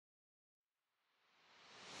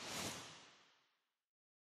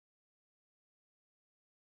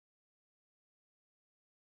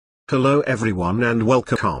Hello everyone and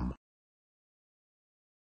welcome.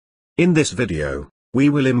 In this video, we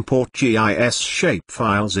will import GIS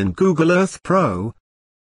shapefiles in Google Earth Pro.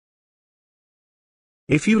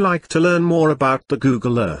 If you like to learn more about the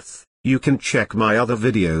Google Earth, you can check my other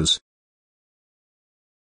videos.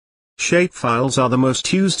 Shapefiles are the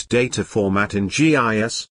most used data format in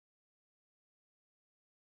GIS.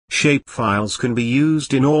 Shapefiles can be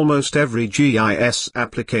used in almost every GIS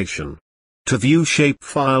application. To view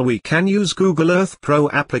shapefile we can use Google Earth Pro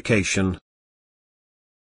application.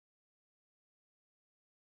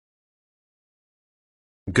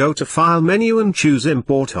 Go to File menu and choose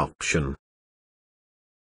Import option.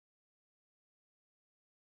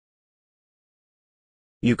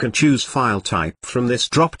 You can choose file type from this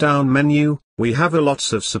drop-down menu. We have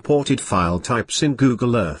lots of supported file types in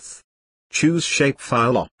Google Earth. Choose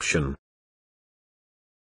Shapefile option.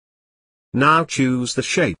 Now choose the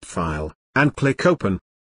shapefile, and click Open.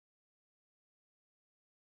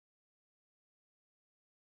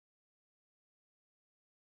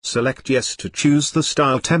 Select Yes to choose the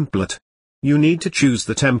style template. You need to choose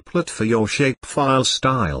the template for your shapefile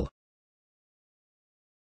style.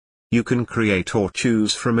 You can create or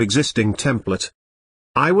choose from existing template.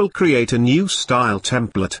 I will create a new style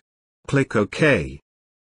template. Click OK.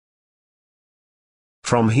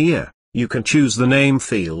 From here, you can choose the name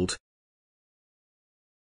field.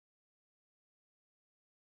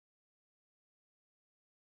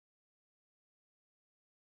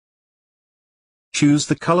 Choose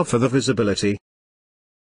the color for the visibility.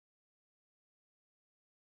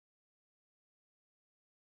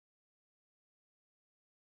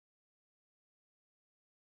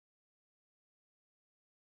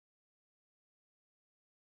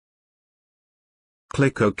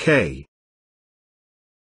 Click OK.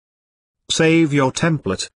 Save your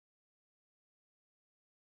template.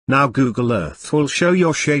 Now Google Earth will show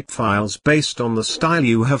your shapefiles based on the style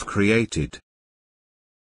you have created.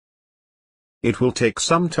 It will take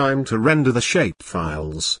some time to render the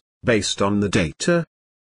shapefiles, based on the data.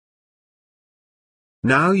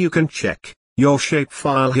 Now you can check, your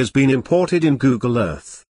shapefile has been imported in Google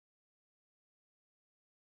Earth.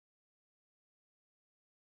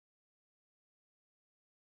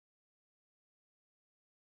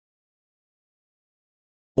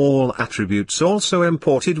 All attributes also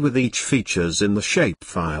imported with each features in the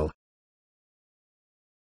shapefile.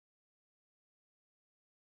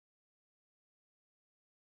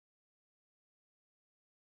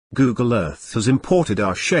 Google Earth has imported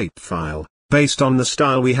our shapefile, based on the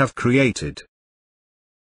style we have created.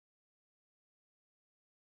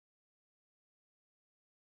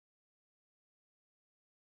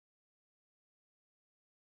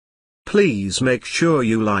 Please make sure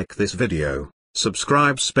you like this video,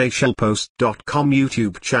 subscribe SpatialPost.com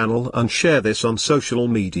YouTube channel and share this on social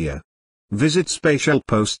media. Visit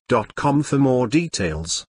SpatialPost.com for more details.